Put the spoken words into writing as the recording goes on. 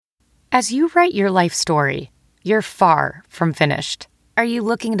As you write your life story, you're far from finished. Are you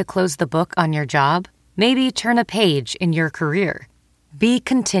looking to close the book on your job? Maybe turn a page in your career? Be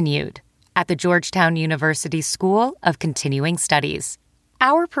continued at the Georgetown University School of Continuing Studies.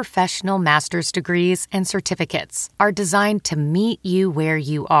 Our professional master's degrees and certificates are designed to meet you where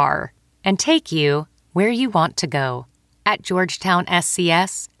you are and take you where you want to go. At Georgetown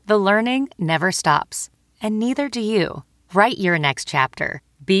SCS, the learning never stops, and neither do you. Write your next chapter.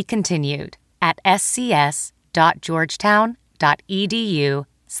 Be continued at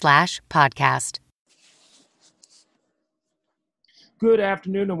scs.georgetown.edu/podcast. Good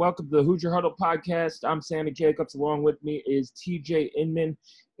afternoon and welcome to the Hoosier Huddle podcast. I'm Sammy Jacobs. Along with me is TJ Inman,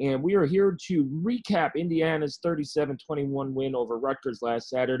 and we are here to recap Indiana's 37-21 win over Rutgers last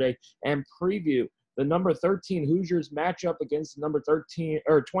Saturday and preview the number 13 Hoosiers matchup against the number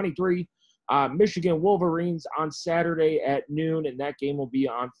 23 Michigan Wolverines on Saturday at noon, and that game will be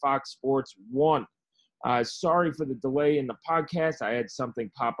on Fox Sports 1. Sorry for the delay in the podcast. I had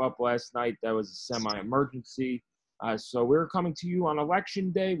something pop up last night that was a semi-emergency. So we're coming to you on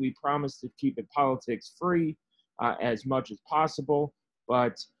Election Day. We promise to keep it politics-free as much as possible.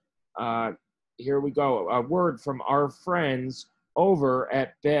 But here we go. A word from our friends over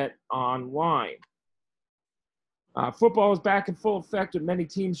at Bet Online. Football is back in full effect with many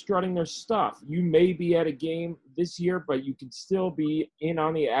teams strutting their stuff. You may be at a game this year, but you can still be in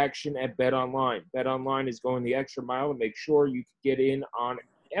on the action at Bet Online. Bet Online is going the extra mile to make sure you can get in on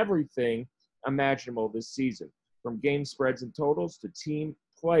everything imaginable this season, from game spreads and totals to team,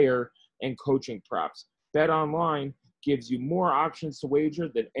 player, and coaching props. Bet Online gives you more options to wager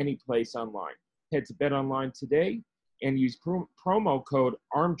than any place online. Head to Bet Online today and use promo code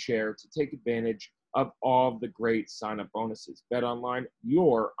ARMCHAIR to take advantage of all the great sign-up bonuses. Bet Online,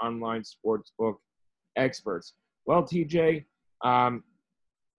 your online sportsbook experts. Well, TJ,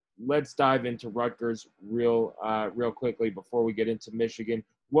 let's dive into Rutgers real quickly before we get into Michigan.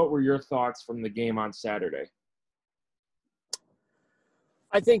 What were your thoughts from the game on Saturday?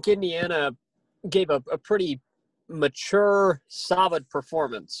 I think Indiana gave a pretty mature, solid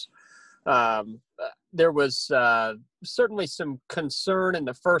performance. There was certainly some concern in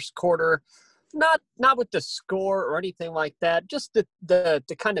the first quarter, not with the score or anything like that, just the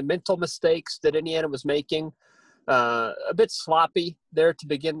kind of mental mistakes that Indiana was making. A bit sloppy there to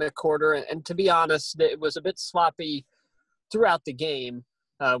begin the quarter, and to be honest, it was a bit sloppy throughout the game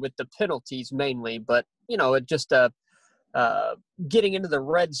with the penalties mainly. But it just getting into the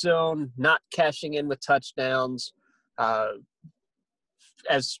red zone, not cashing in with touchdowns,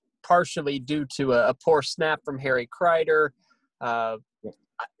 as partially due to a poor snap from Harry Kreider.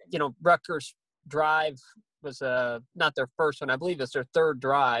 Rutgers' drive was not their first one. I believe it's their third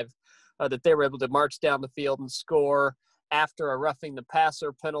drive that they were able to march down the field and score after a roughing the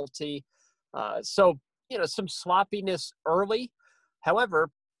passer penalty. So some sloppiness early.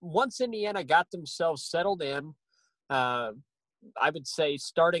 However, once Indiana got themselves settled in, I would say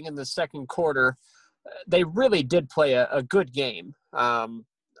starting in the second quarter, they really did play a good game on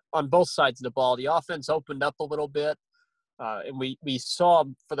both sides of the ball. The offense opened up a little bit, and we saw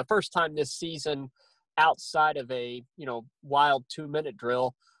for the first time this season, outside of a wild 2-minute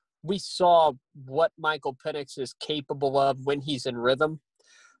drill, we saw what Michael Penix is capable of when he's in rhythm,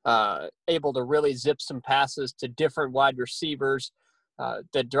 able to really zip some passes to different wide receivers.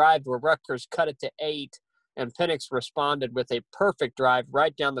 The drive where Rutgers cut it to 8, and Penix responded with a perfect drive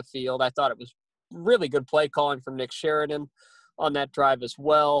right down the field. I thought it was really good play calling from Nick Sheridan on that drive as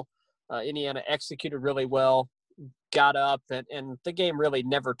well. Indiana executed really well, got up, and the game really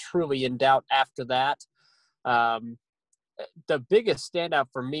never truly in doubt after that. The biggest standout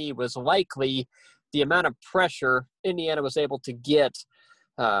for me was likely the amount of pressure Indiana was able to get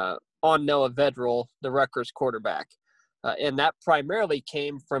on Noah Vedral, the Rutgers quarterback. And that primarily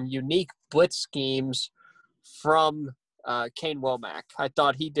came from unique blitz schemes from Kane Womack. I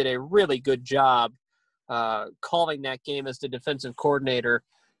thought he did a really good job calling that game as the defensive coordinator.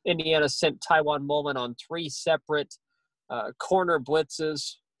 Indiana sent Tywone Mullen on 3 separate corner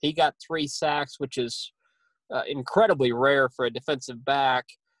blitzes. He got 3 sacks, which is incredibly rare for a defensive back.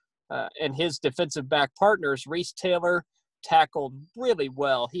 And his defensive back partners, Reese Taylor, tackled really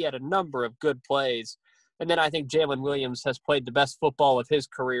well. He had a number of good plays. And then I think Jalen Williams has played the best football of his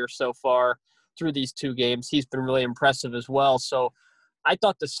career so far through these 2 games. He's been really impressive as well. So I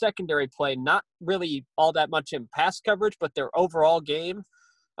thought the secondary play, not really all that much in pass coverage, but their overall game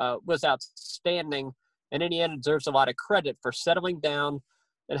was outstanding. And Indiana deserves a lot of credit for settling down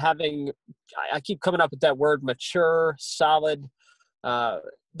and having, I keep coming up with that word, mature, solid.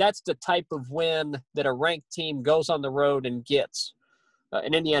 That's the type of win that a ranked team goes on the road and gets.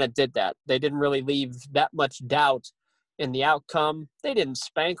 And Indiana did that. They didn't really leave that much doubt in the outcome. They didn't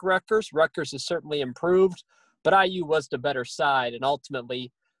spank Rutgers. Rutgers has certainly improved, but IU was the better side, and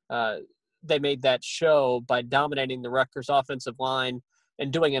ultimately they made that show by dominating the Rutgers offensive line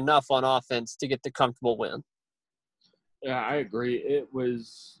and doing enough on offense to get the comfortable win. Yeah, I agree. It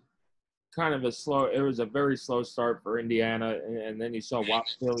was it was a very slow start for Indiana, and then you saw Whop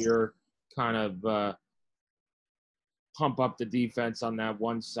Philyor kind of pump up the defense on that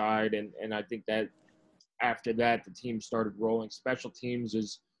one side, and I think that after that the team started rolling. Special teams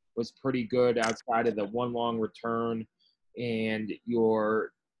was pretty good outside of the one long return and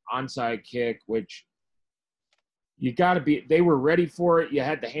your onside kick, which they were ready for it. You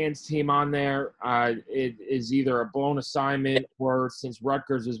had the hands team on there. It is either a blown assignment or, since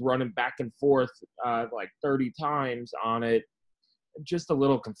Rutgers is running back and forth like 30 times on it, just a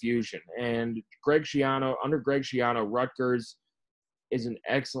little confusion. And under Greg Schiano, Rutgers is an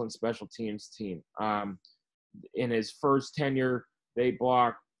excellent special teams team. In his first tenure, they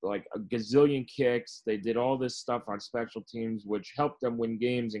blocked like a gazillion kicks. They did all this stuff on special teams, which helped them win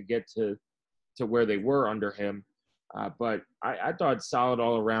games and get to where they were under him. But I thought solid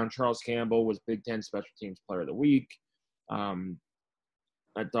all around. Charles Campbell was Big Ten Special Teams Player of the Week.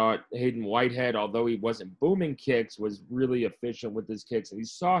 I thought Hayden Whitehead, although he wasn't booming kicks, was really efficient with his kicks. And we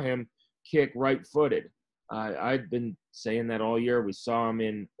saw him kick right-footed. I've been saying that all year. We saw him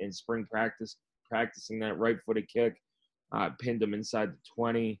in spring practicing that right-footed kick. Pinned him inside the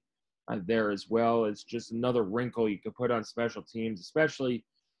 20 there as well. It's just another wrinkle you could put on special teams, especially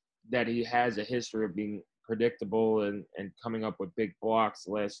that he has a history of being predictable and coming up with big blocks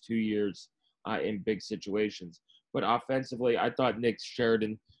the last 2 years in big situations. But offensively, I thought Nick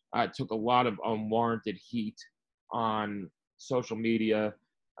Sheridan took a lot of unwarranted heat on social media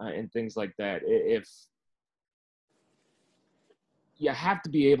and things like that. If you have to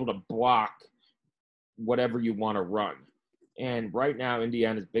be able to block whatever you want to run. And right now,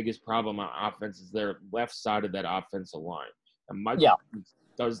 Indiana's biggest problem on offense is their left side of that offensive line. And Michael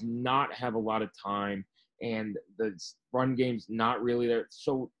does not have a lot of time, and the run game's not really there.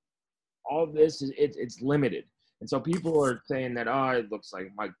 So all of this it's limited. And so people are saying that, it looks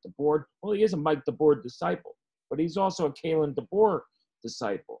like Mike DeBoer. Well, he is a Mike DeBoer disciple, but he's also a Kalen DeBoer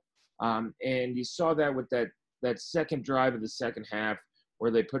disciple. And you saw that with that second drive of the second half where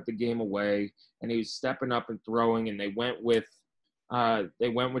they put the game away, and he was stepping up and throwing, and they went with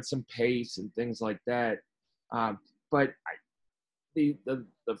some pace and things like that. But the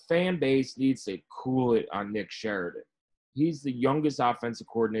fan base needs to cool it on Nick Sheridan. He's the youngest offensive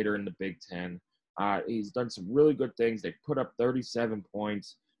coordinator in the Big Ten. He's done some really good things. They put up 37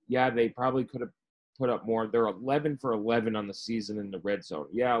 points. Yeah, they probably could have put up more. They're 11 for 11 on the season in the red zone.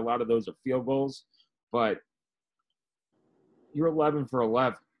 Yeah, a lot of those are field goals, but you're 11 for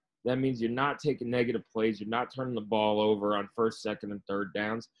 11. That means you're not taking negative plays. You're not turning the ball over on first, second, and third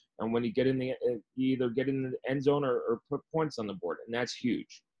downs. And when you you either get in the end zone or put points on the board, and that's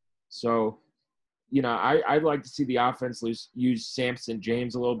huge. So, I'd like to see the offense use Samson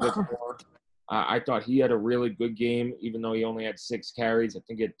James a little bit more. I thought he had a really good game, even though he only had 6 carries. I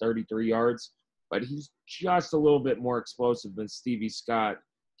think he had 33 yards. But he's just a little bit more explosive than Stevie Scott,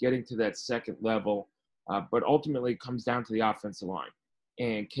 getting to that second level. But ultimately, it comes down to the offensive line.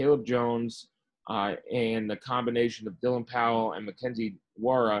 And Caleb Jones and the combination of Dylan Powell and Mackenzie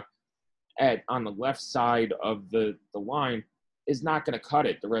Wara on the left side of the line is not going to cut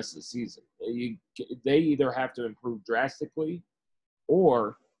it the rest of the season. They either have to improve drastically,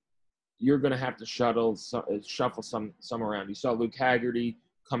 or you're going to have to shuffle some around. You saw Luke Haggerty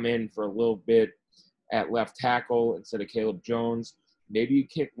come in for a little bit at left tackle instead of Caleb Jones. Maybe you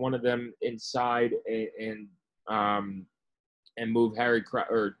kick one of them inside and move Harry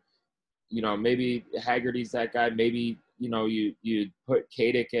or maybe Haggerty's that guy. Maybe you put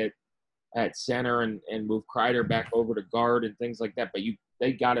Kadick at center and move Kreider back over to guard and things like that. But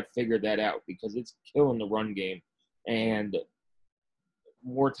they got to figure that out, because it's killing the run game. And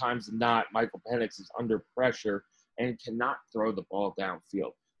more times than not, Michael Penix is under pressure and cannot throw the ball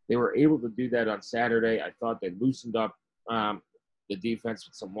downfield. They were able to do that on Saturday. I thought they loosened up the defense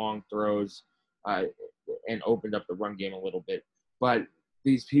with some long throws and opened up the run game a little bit. But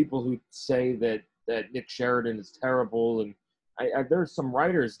these people who say that Nick Sheridan is terrible, and there's some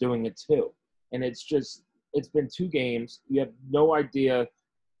writers doing it too. And it's been 2 games. You have no idea.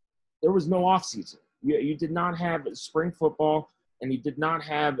 There was no offseason. You did not have spring football, and you did not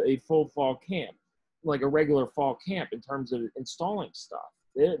have a full fall camp, like a regular fall camp in terms of installing stuff.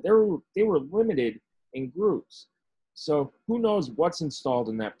 They were limited in groups. So who knows what's installed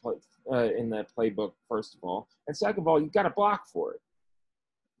in that playbook, first of all. And second of all, you've got to block for it.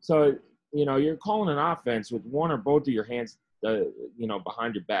 So, you're calling an offense with one or both of your hands,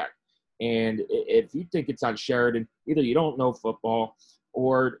 behind your back. And if you think it's on Sheridan, either you don't know football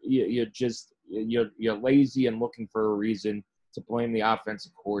or you're lazy and looking for a reason to blame the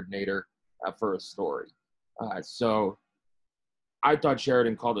offensive coordinator for a story. So I thought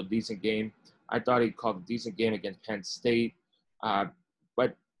Sheridan called a decent game. I thought he called a decent game against Penn State.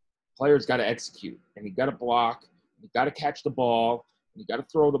 But players got to execute, and you got to block, you got to catch the ball, you got to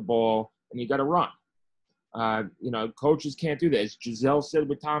throw the ball, and you got to run. Coaches can't do that. As Giselle said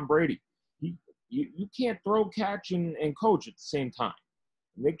with Tom Brady, you can't throw, catch, and coach at the same time.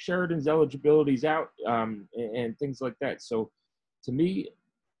 Nick Sheridan's eligibility's out, and things like that. So, to me,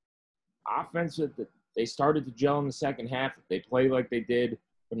 offense, they started to gel in the second half. If they play like they did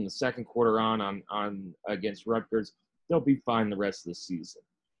from the second quarter on against Rutgers, they'll be fine the rest of the season.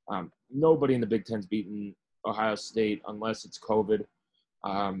 Nobody in the Big Ten's beaten Ohio State unless it's COVID.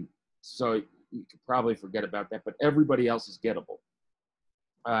 So you could probably forget about that, but everybody else is gettable.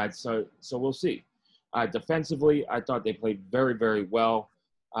 So we'll see. Defensively, I thought they played very, very well.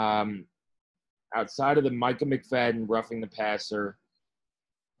 Outside of the Micah McFadden roughing the passer,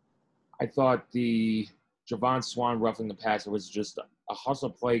 I thought the Javon Swan roughing the passer was just a hustle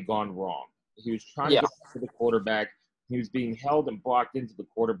play gone wrong. He was trying to get to the quarterback. He was being held and blocked into the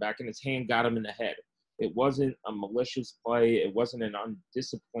quarterback, and his hand got him in the head. It wasn't a malicious play. It wasn't an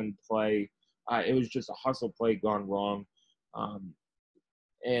undisciplined play. It was just a hustle play gone wrong.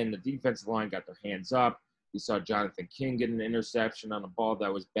 And the defensive line got their hands up. You saw Jonathan King get an interception on a ball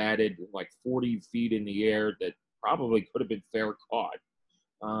that was batted like 40 feet in the air that probably could have been fair caught.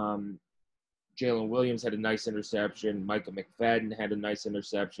 Jalen Williams had a nice interception. Micah McFadden had a nice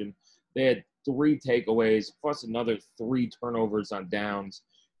interception. They had 3 takeaways plus another 3 turnovers on downs.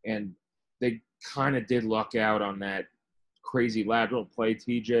 And they kind of did luck out on that crazy lateral play,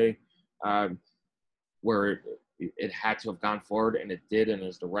 TJ, where it had to have gone forward, and it did, and it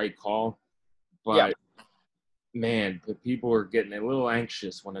was the right call. But, man, the people were getting a little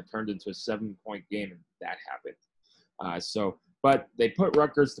anxious when it turned into a 7-point game, and that happened. But they put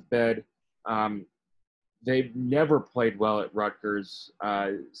Rutgers to bed. They've never played well at Rutgers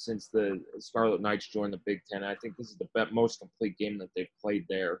since the Scarlet Knights joined the Big Ten. I think this is the most complete game that they've played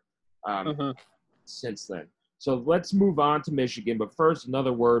there since then. So let's move on to Michigan. But first,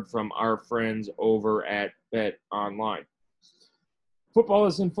 another word from our friends over at Bet Online. Football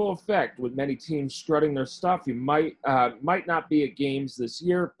is in full effect with many teams strutting their stuff. You might not be at games this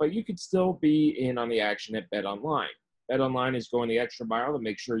year, but you could still be in on the action at Bet Online. Bet Online is going the extra mile to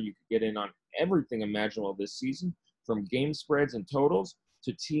make sure you can get in on everything imaginable this season, from game spreads and totals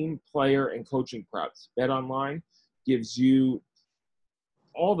to team, player, and coaching props. Bet Online gives you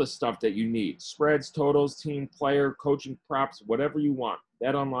all the stuff that you need: spreads, totals, team, player, coaching props, whatever you want.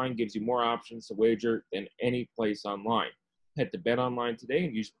 Bet Online gives you more options to wager than any place online. Head to Bet Online today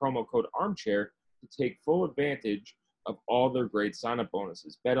and use promo code ARMCHAIR to take full advantage of all their great sign-up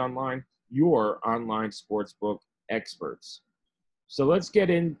bonuses. Bet Online, your online sportsbook experts. So let's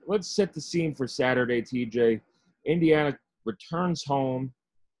set the scene for Saturday, TJ. Indiana returns home,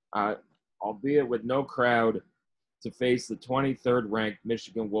 albeit with no crowd, to face the 23rd ranked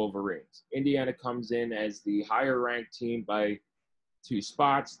Michigan Wolverines. Indiana comes in as the higher ranked team by 2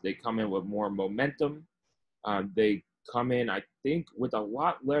 spots. They come in with more momentum. They come in, I think, with a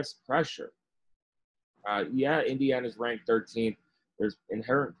lot less pressure. Indiana's ranked 13th. There's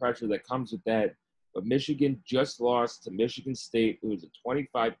inherent pressure that comes with that. But Michigan just lost to Michigan State, who was a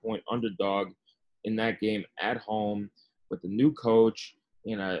 25-point underdog in that game at home with a new coach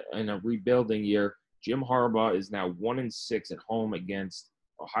in a rebuilding year. Jim Harbaugh is now 1-6 at home against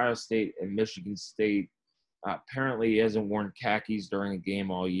Ohio State and Michigan State. Apparently, he hasn't worn khakis during a game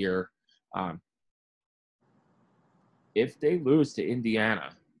all year. If they lose to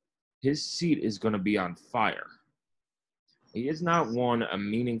Indiana, his seat is going to be on fire. He has not won a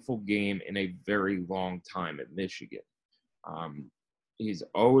meaningful game in a very long time at Michigan. He's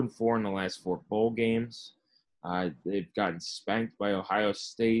 0-4 in the last 4 bowl games. They've gotten spanked by Ohio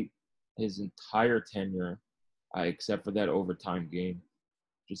State his entire tenure, except for that overtime game.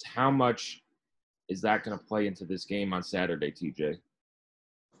 Just how much is that going to play into this game on Saturday, TJ?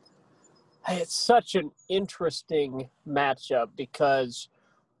 Hey, it's such an interesting matchup because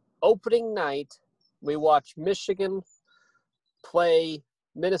opening night, we watch Michigan play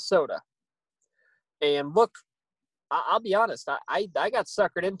Minnesota. And look, I'll be honest, I got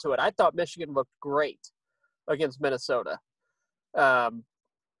suckered into it. I thought Michigan looked great against Minnesota.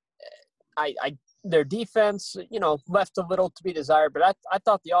 Their defense, left a little to be desired, but I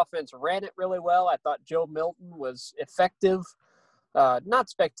thought the offense ran it really well. I thought Joe Milton was effective. Not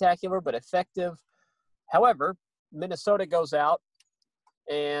spectacular, but effective. However, Minnesota goes out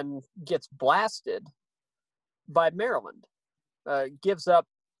and gets blasted by Maryland. Gives up,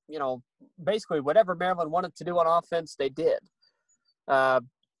 basically whatever Maryland wanted to do on offense, they did.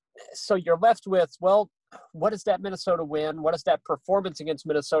 So you're left with, well, what does that Minnesota win? What does that performance against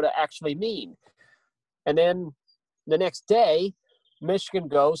Minnesota actually mean? And then the next day, Michigan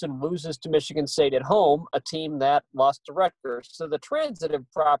goes and loses to Michigan State at home, a team that lost to Rutgers. So the transitive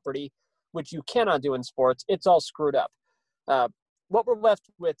property, which you cannot do in sports, it's all screwed up. What we're left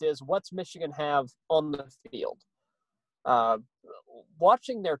with is, what's Michigan have on the field?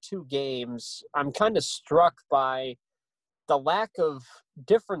 Watching their two games, I'm kind of struck by the lack of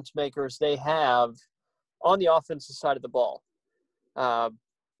difference makers they have on the offensive side of the ball. I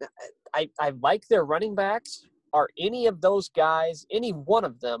like their running backs. Are any of those guys, any one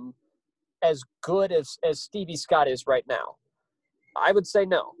of them, as good as Stevie Scott is right now? I would say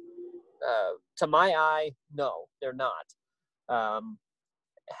no. To my eye, no, they're not.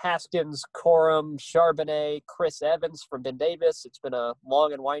 Haskins, Corum, Charbonnet, Chris Evans from Ben Davis. It's been a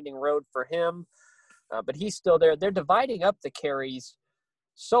long and winding road for him, but he's still there. They're dividing up the carries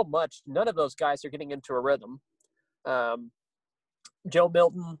so much. None of those guys are getting into a rhythm. Joe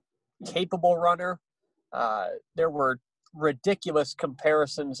Milton, capable runner. There were ridiculous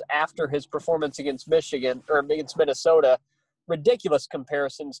comparisons after his performance against Michigan or against Minnesota. Ridiculous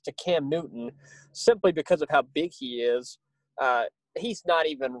comparisons to Cam Newton, simply because of how big he is. He's not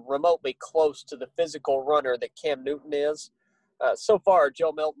even remotely close to the physical runner that Cam Newton is. So far,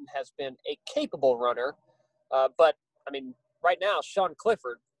 Joe Milton has been a capable runner. But, I mean, right now, Sean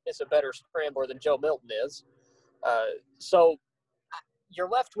Clifford is a better scrambler than Joe Milton is. So you're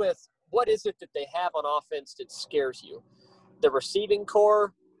left with, what is it that they have on offense that scares you? The receiving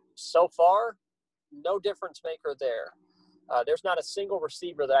core, so far, no difference maker there. There's not a single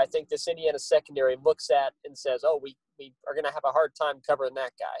receiver that I think this Indiana secondary looks at and says, oh, we are going to have a hard time covering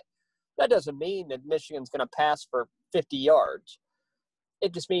that guy. That doesn't mean that Michigan's going to pass for 50 yards.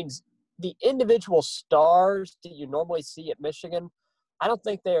 It just means the individual stars that you normally see at Michigan, I don't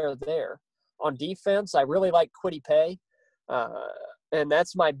think they are there. On defense, I really like Kwity Paye, and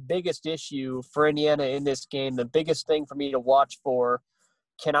that's my biggest issue for Indiana in this game. The biggest thing for me to watch for,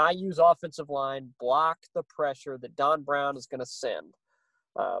 can I use offensive line, block the pressure that Don Brown is going to send?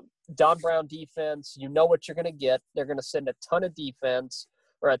 Don Brown defense, you know what you're going to get. They're going to send a ton of defense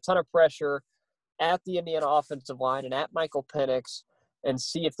or a ton of pressure at the Indiana offensive line and at Michael Penix and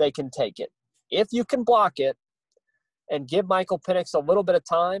see if they can take it. If you can block it and give Michael Penix a little bit of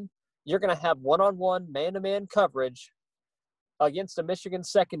time, you're going to have one-on-one, man-to-man coverage against a Michigan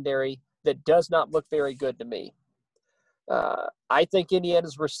secondary that does not look very good to me. I think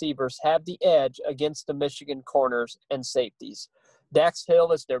Indiana's receivers have the edge against the Michigan corners and safeties. Dax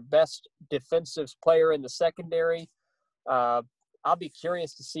Hill is their best defensive player in the secondary. I'll be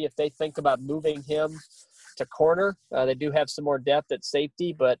curious to see if they think about moving him to corner. They do have some more depth at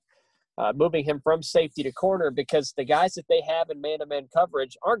safety, but moving him from safety to corner, because the guys that they have in man-to-man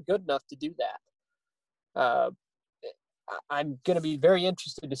coverage aren't good enough to do that. I'm going to be very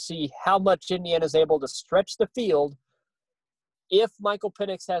interested to see how much Indiana is able to stretch the field. If Michael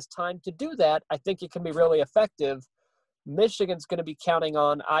Penix has time to do that, I think it can be really effective. Michigan's going to be counting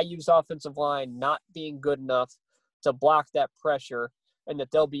on IU's offensive line not being good enough to block that pressure, and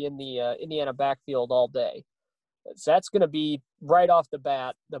that they'll be in the Indiana backfield all day. So that's going to be, right off the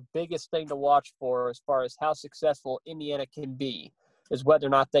bat, the biggest thing to watch for as far as how successful Indiana can be, is whether or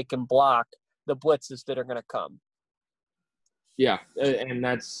not they can block the blitzes that are going to come. Yeah, and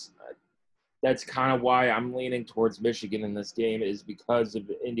that's kind of why I'm leaning towards Michigan in this game, is because of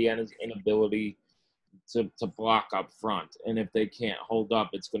Indiana's inability to block up front. And if they can't hold up,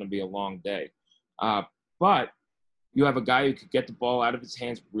 it's going to be a long day. But you have a guy who could get the ball out of his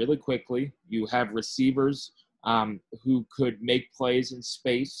hands really quickly. You have receivers who could make plays in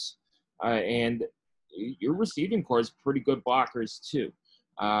space. And your receiving core is pretty good blockers too.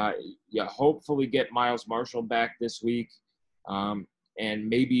 You hopefully get Miles Marshall back this week. And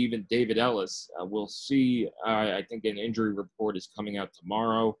maybe even David Ellis. We'll see. I think an injury report is coming out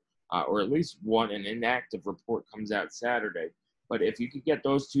tomorrow, or at least an inactive report comes out Saturday. But if you could get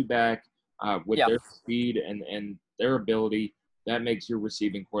those two back with their speed and their ability, that makes your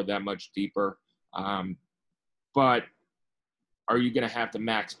receiving core that much deeper. But are you going to have to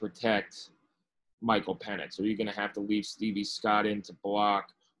max protect Michael Penix? Are you going to have to leave Stevie Scott in to block?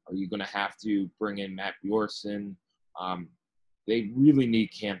 Are you going to have to bring in Matt Bjorson? They really need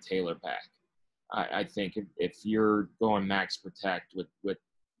Cam Taylor back. I think if you're going max protect with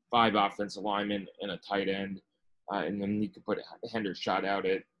 5 offensive linemen and a tight end, and then you could put Hendershot out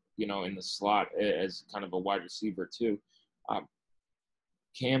at, in the slot as kind of a wide receiver too.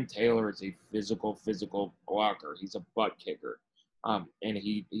 Cam Taylor is a physical blocker. He's a butt kicker. And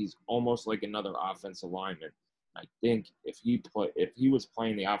he's almost like another offensive lineman. I think if he was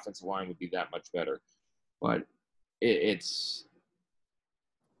playing, the offensive line would be that much better. But it's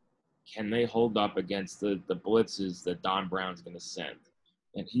can they hold up against the blitzes that Don Brown's going to send?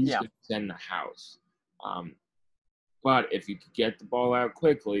 And he's going to send the house. But if you could get the ball out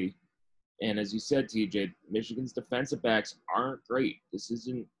quickly, and as you said, TJ, Michigan's defensive backs aren't great. This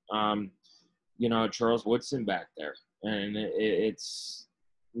isn't, Charles Woodson back there. And it's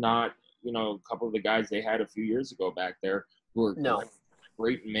not, a couple of the guys they had a few years ago back there who are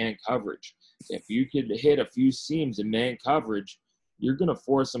great in man coverage. If you could hit a few seams in man coverage, you're going to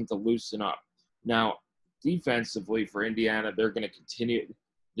force them to loosen up. Now, defensively for Indiana, they're going to continue.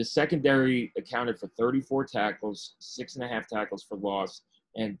 The secondary accounted for 34 tackles, 6.5 tackles for loss,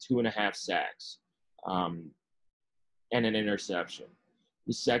 and 2.5 sacks, and an interception.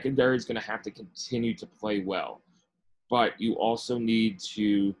 The secondary is going to have to continue to play well, but you also need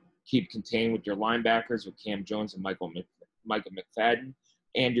to keep contained with your linebackers with Cam Jones and Michael McFadden,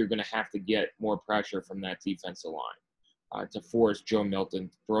 and you're going to have to get more pressure from that defensive line to force Joe Milton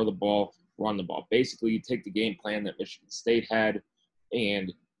to throw the ball, run the ball. Basically, you take the game plan that Michigan State had,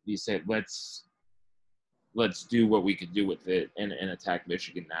 and you say, let's do what we could do with it and attack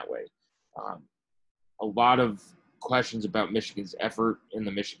Michigan that way. A lot of questions about Michigan's effort in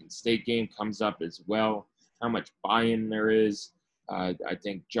the Michigan State game comes up as well, how much buy-in there is. I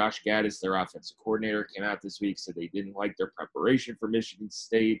think Josh Gaddis, their offensive coordinator, came out this week, said they didn't like their preparation for Michigan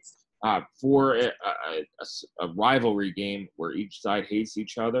State for a rivalry game where each side hates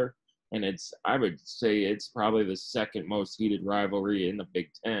each other. And I would say it's probably the second most heated rivalry in the Big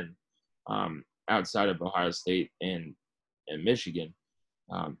Ten, outside of Ohio State and Michigan.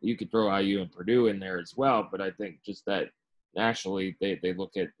 You could throw IU and Purdue in there as well, but I think just that nationally they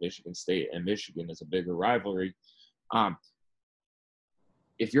look at Michigan State and Michigan as a bigger rivalry.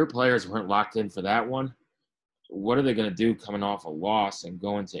 If your players weren't locked in for that one, what are they going to do coming off a loss and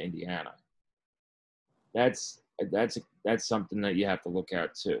going to Indiana? That's something that you have to look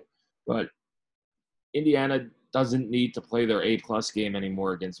at too. But Indiana doesn't need to play their A-plus game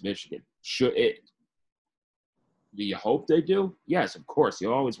anymore against Michigan. Should it? Do you hope they do? Yes, of course.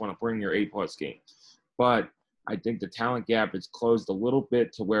 You always want to bring your A-plus game. But I think the talent gap is closed a little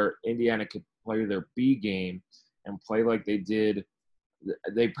bit to where Indiana could play their B game and play like they did.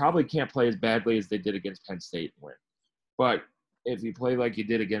 They probably can't play as badly as they did against Penn State and win. But if you play like you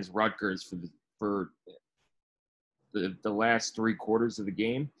did against Rutgers for the last 3 quarters of the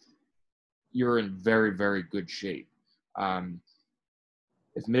game, you're in very, very good shape.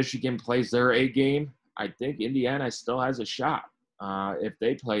 If Michigan plays their A game, I think Indiana still has a shot. If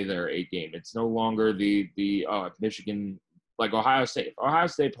they play their A game, it's no longer if Michigan, like Ohio State. If Ohio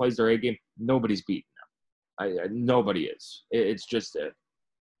State plays their A game, nobody's beating them. Nobody is. It's just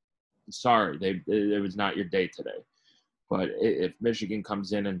sorry, it was not your day today. But if Michigan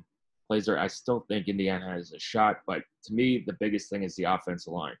comes in and plays their, I still think Indiana has a shot. But to me, the biggest thing is the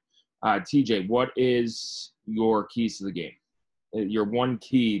offensive line. TJ, what is your keys to the game? Your one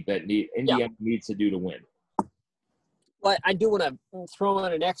key that Indiana needs to do to win. Well, I do want to throw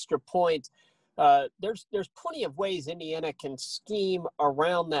in an extra point. There's plenty of ways Indiana can scheme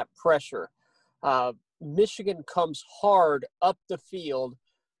around that pressure. Michigan comes hard up the field.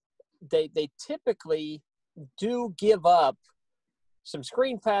 They typically do give up some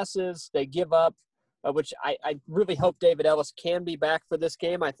screen passes. They give up, which I really hope David Ellis can be back for this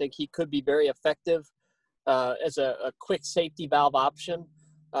game. I think he could be very effective as a quick safety valve option.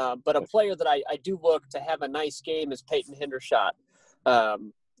 But a player that I do look to have a nice game is Peyton Hendershot.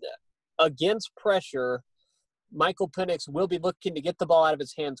 Against pressure, Michael Penix will be looking to get the ball out of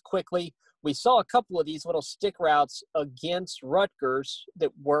his hands quickly. We saw a couple of these little stick routes against Rutgers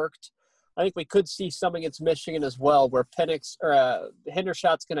that worked. I think we could see some against Michigan as well, where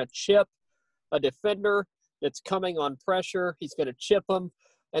Hendershot's going to chip a defender that's coming on pressure. He's going to chip him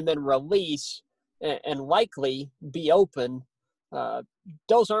and then release and likely be open.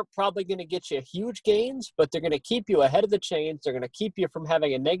 Those aren't probably going to get you huge gains, but they're going to keep you ahead of the chains. They're going to keep you from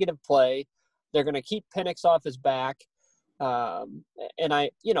having a negative play. They're going to keep Penix off his back.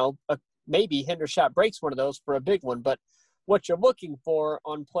 Maybe Hendershot breaks one of those for a big one. But what you're looking for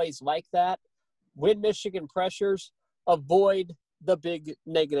on plays like that, when Michigan pressures, avoid the big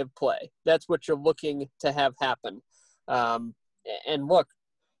negative play. That's what you're looking to have happen. And look,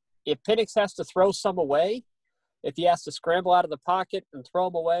 if Penix has to throw some away, if he has to scramble out of the pocket and throw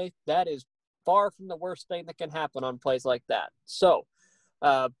them away, that is far from the worst thing that can happen on plays like that. So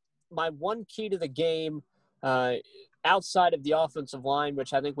my one key to the game, outside of the offensive line,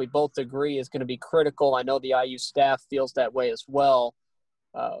 which I think we both agree is going to be critical. I know the IU staff feels that way as well.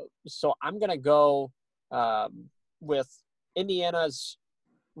 So I'm going to go with Indiana's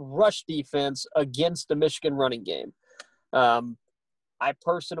rush defense against the Michigan running game. I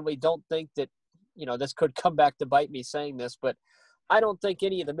personally don't think that, this could come back to bite me saying this, but I don't think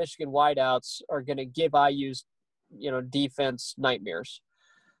any of the Michigan wideouts are going to give IU's, defense nightmares.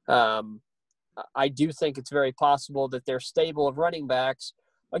 I do think it's very possible that their stable of running backs,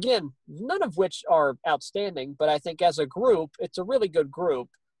 again, none of which are outstanding, but I think as a group, it's a really good group.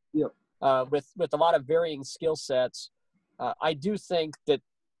 Yep. With a lot of varying skill sets. I do think that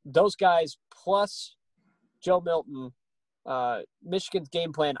those guys plus Joe Milton, Michigan's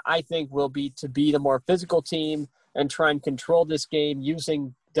game plan, I think, will be to be the more physical team and try and control this game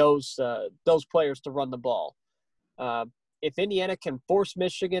using those players to run the ball. If Indiana can force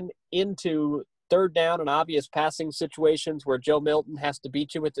Michigan into third down and obvious passing situations where Joe Milton has to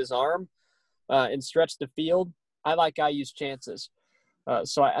beat you with his arm and stretch the field, I like IU's chances.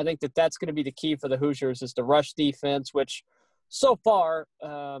 So I think that's going to be the key for the Hoosiers is the rush defense, which so far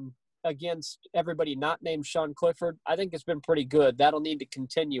against everybody not named Sean Clifford, I think it's been pretty good. That'll need to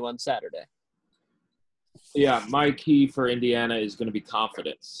continue on Saturday. Yeah, my key for Indiana is going to be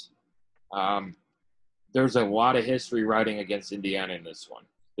confidence. There's a lot of history riding against Indiana in this one.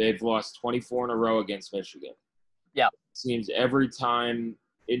 They've lost 24 in a row against Michigan. Yeah. Seems every time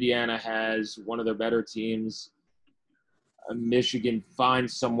Indiana has one of their better teams, Michigan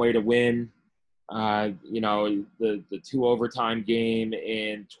finds some way to win. The 2 overtime game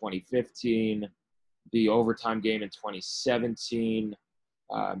in 2015, the overtime game in 2017.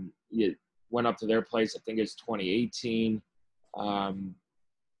 It went up to their place, I think it's 2018.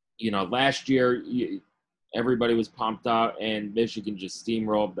 Last year, everybody was pumped out, and Michigan just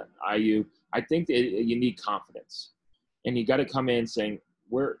steamrolled IU. I think that you need confidence, and you got to come in saying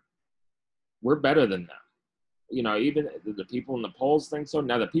we're better than them. Even the people in the polls think so.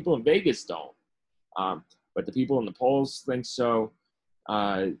 Now the people in Vegas don't, but the people in the polls think so.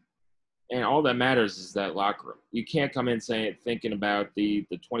 And all that matters is that locker room. You can't come in thinking about the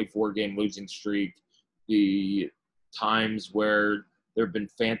 24-game losing streak, the times where there have been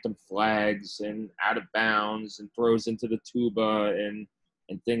phantom flags and out of bounds and throws into the tuba and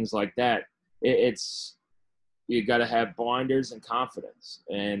things like that. You got to have blinders and confidence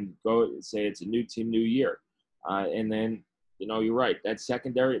and go say it's a new team, new year. And then, you're right. That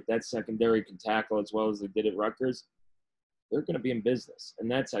secondary can tackle as well as they did at Rutgers. They're going to be in business. And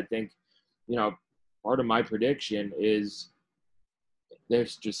that's, I think, part of my prediction is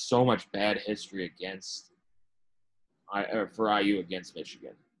there's just so much bad history for IU against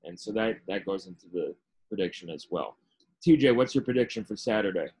Michigan. And so that goes into the prediction as well. TJ, what's your prediction for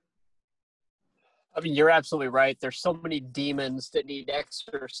Saturday? I mean, you're absolutely right. There's so many demons that need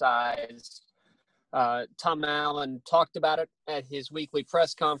exercise. Tom Allen talked about it at his weekly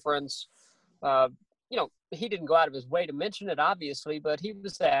press conference. He didn't go out of his way to mention it, obviously, but he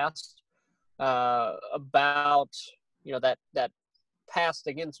was asked about, that pass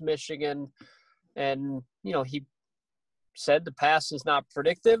against Michigan. And, he said the pass is not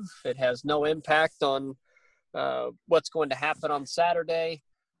predictive. It has no impact on what's going to happen on Saturday.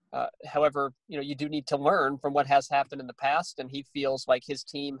 However, you do need to learn from what has happened in the past, and he feels like his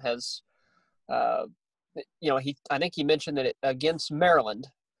team has I think he mentioned that against Maryland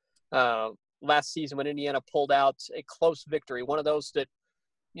last season when Indiana pulled out a close victory, one of those that,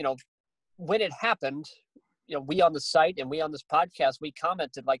 when it happened, we on the site and we on this podcast, we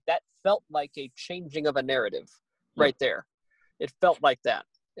commented like that felt like a changing of a narrative right there. It felt like that.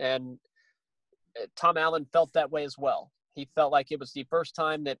 And Tom Allen felt that way as well. He felt like it was the first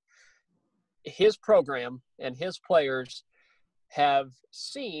time that his program and his players have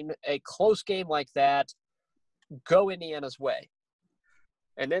seen a close game like that go Indiana's way.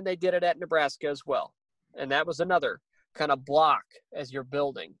 And then they did it at Nebraska as well. And that was another kind of block as you're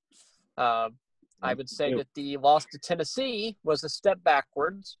building. I would say that the loss to Tennessee was a step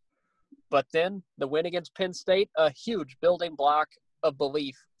backwards, but then the win against Penn State, a huge building block of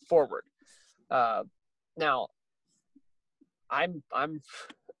belief forward. Now, I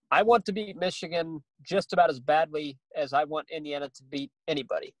want to beat Michigan just about as badly as I want Indiana to beat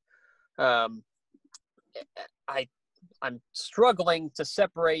anybody. I'm struggling to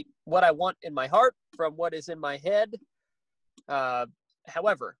separate what I want in my heart from what is in my head.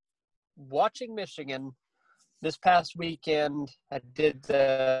 However, watching Michigan this past weekend, I did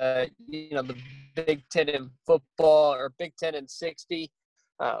the Big Ten in football or Big Ten in 60.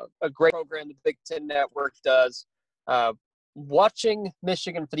 a great program the Big Ten Network does. Watching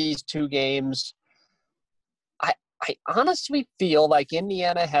Michigan for these two games, I honestly feel like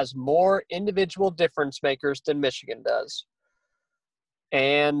Indiana has more individual difference makers than Michigan does.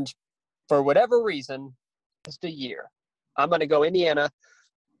 And for whatever reason, it's the year. I'm going to go Indiana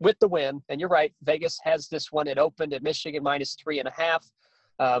with the win. And you're right, Vegas has this one. It opened at Michigan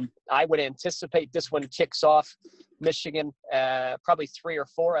 -3.5. I would anticipate this one kicks off Michigan probably 3 or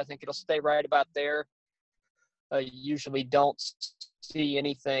 4. I think it'll stay right about there. Usually don't see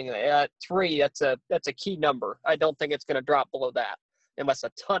anything at 3. That's a key number. I don't think it's going to drop below that unless a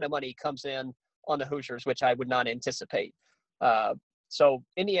ton of money comes in on the Hoosiers, which I would not anticipate. So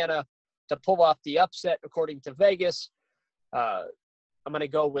Indiana to pull off the upset according to Vegas. I'm going to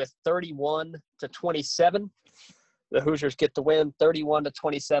go with 31-27. The Hoosiers get the win,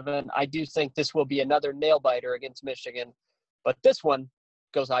 31-27. I do think this will be another nail biter against Michigan, but this one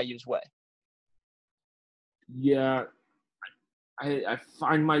goes IU's way. Yeah, I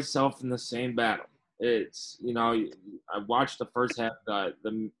find myself in the same battle. It's, I watched the first half of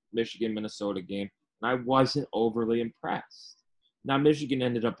the Michigan-Minnesota game, and I wasn't overly impressed. Now, Michigan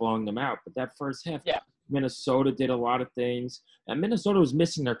ended up blowing them out, but that first half, Minnesota did a lot of things, and Minnesota was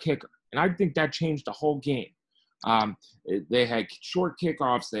missing their kicker, and I think that changed the whole game. They had short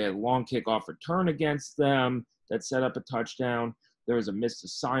kickoffs. They had long kickoff return against them that set up a touchdown. There was a missed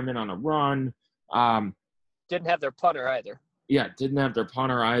assignment on a run. Didn't have their punter either. Yeah, didn't have their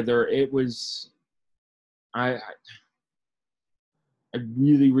punter either. It was – I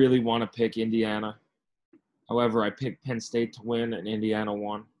really, really want to pick Indiana. However, I picked Penn State to win, and Indiana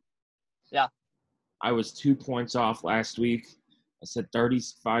won. Yeah. I was 2 points off last week. I said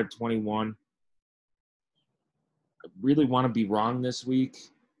 35-21. I really want to be wrong this week.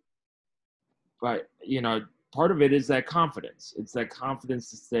 But, part of it is that confidence. It's that confidence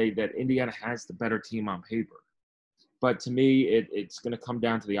to say that Indiana has the better team on paper. But to me, it's going to come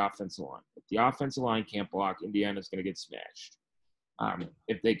down to the offensive line. If the offensive line can't block, Indiana's going to get smashed.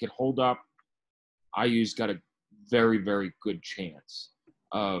 If they can hold up, IU's got a very, very good chance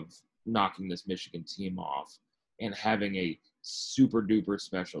of knocking this Michigan team off and having a super-duper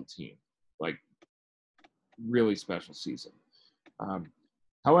special team, like really special season.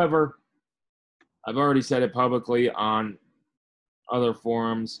 However, I've already said it publicly on other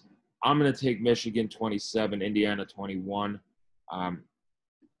forums. I'm going to take Michigan 27, Indiana 21.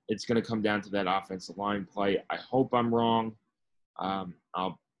 It's going to come down to that offensive line play. I hope I'm wrong.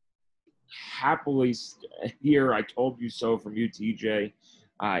 I'll happily hear I told you so from you, TJ,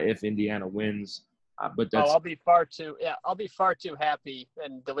 if Indiana wins. But that's I'll be far too happy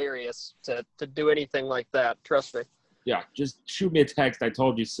and delirious to do anything like that. Trust me. Yeah, just shoot me a text. I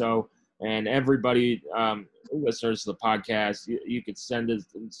told you so. And everybody, listeners to the podcast, you could send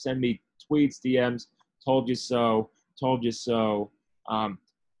me tweets, DMs. Told you so. Told you so.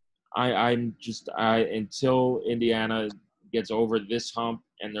 Until Indiana gets over this hump,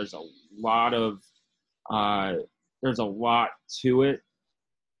 and there's a lot to it.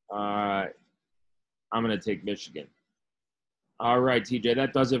 I'm going to take Michigan. All right, TJ,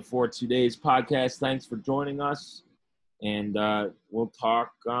 that does it for today's podcast. Thanks for joining us, and we'll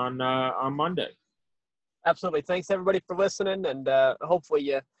talk on Monday. Absolutely. Thanks, everybody, for listening, and hopefully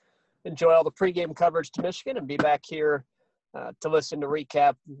you enjoy all the pregame coverage to Michigan and be back here to listen to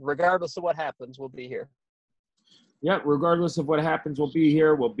recap. Regardless of what happens, we'll be here. Yeah, regardless of what happens, we'll be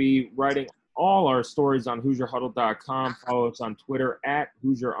here. We'll be writing all our stories on HoosierHuddle.com. Follow us on Twitter at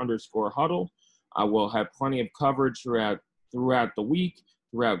Hoosier_Huddle. We'll have plenty of coverage throughout the week,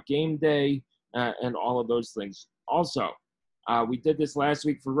 throughout game day, and all of those things. Also, we did this last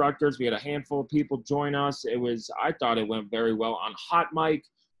week for Rutgers. We had a handful of people join us. I thought it went very well on Hot Mic.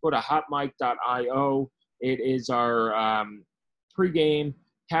 Go to hotmic.io. It is our pregame,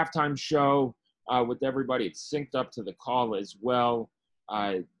 halftime show with everybody. It's synced up to the call as well.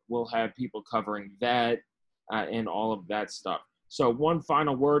 We'll have people covering that and all of that stuff. So one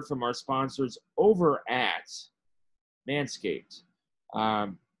final word from our sponsors over at Manscaped.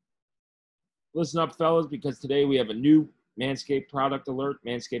 Listen up, fellas, because today we have a new Manscaped product alert.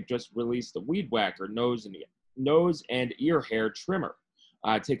 Manscaped just released the Weed Whacker nose and ear hair trimmer.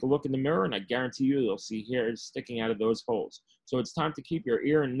 Take a look in the mirror, and I guarantee you'll see hairs sticking out of those holes. So it's time to keep your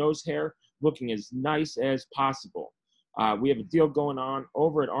ear and nose hair looking as nice as possible. We have a deal going on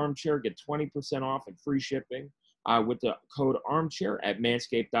over at Armchair. Get 20% off and free shipping with the code Armchair at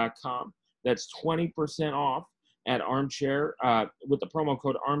manscaped.com. That's 20% off at Armchair with the promo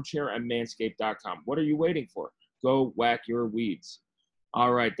code Armchair at manscaped.com. What are you waiting for? Go whack your weeds.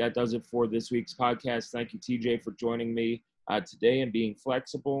 All right, that does it for this week's podcast. Thank you, TJ, for joining me. today and being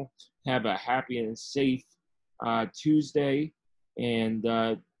flexible. Have a happy and safe Tuesday, and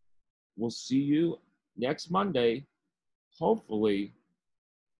we'll see you next Monday, hopefully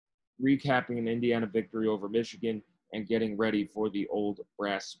recapping an Indiana victory over Michigan and getting ready for the old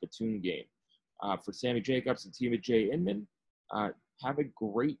brass spittoon game. For Sammy Jacobs and Team J. Inman, have a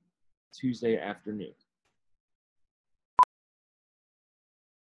great Tuesday afternoon.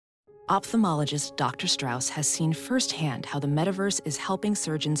 Ophthalmologist Dr. Strauss has seen firsthand how the metaverse is helping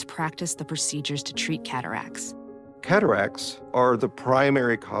surgeons practice the procedures to treat cataracts. Cataracts are the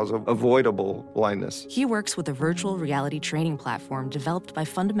primary cause of avoidable blindness. He works with a virtual reality training platform developed by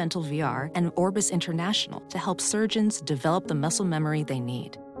Fundamental VR and Orbis International to help surgeons develop the muscle memory they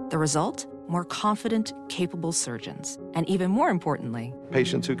need. The result? More confident, capable surgeons. And even more importantly,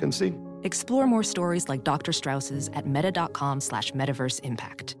 Patients who can see. explore more stories like Dr. Strauss's at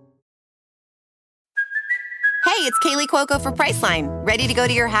meta.com/metaverseimpact. Hey, it's Kaylee Cuoco for Priceline. Ready to go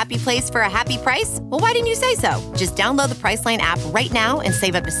to your happy place for a happy price? Well, why didn't you say so? Just download the Priceline app right now and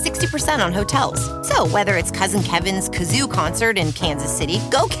save up to 60% on hotels. So whether it's Cousin Kevin's Kazoo Concert in Kansas City,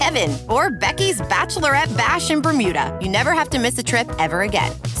 go Kevin, or Becky's Bachelorette Bash in Bermuda, you never have to miss a trip ever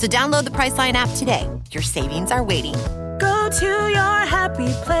again. So download the Priceline app today. Your savings are waiting. Go to your happy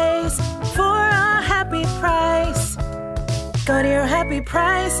place for a happy price. Go to your happy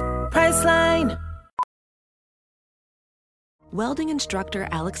price, Priceline. Welding instructor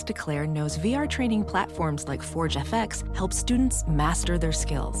Alex DeClaire knows VR training platforms like Forge FX help students master their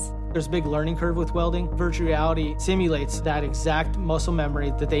skills. There's a big learning curve with welding. Virtual reality simulates that exact muscle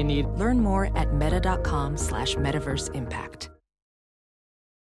memory that they need. Learn more at meta.com/metaverseimpact.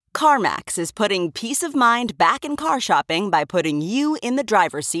 CarMax is putting peace of mind back in car shopping by putting you in the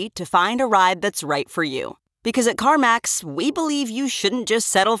driver's seat to find a ride that's right for you. Because at CarMax, we believe you shouldn't just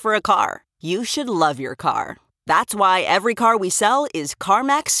settle for a car. You should love your car. That's why every car we sell is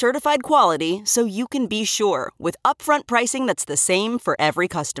CarMax certified quality, so you can be sure with upfront pricing that's the same for every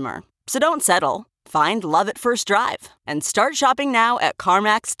customer. So don't settle. Find love at first drive and start shopping now at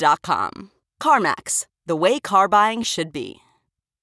CarMax.com. CarMax, the way car buying should be.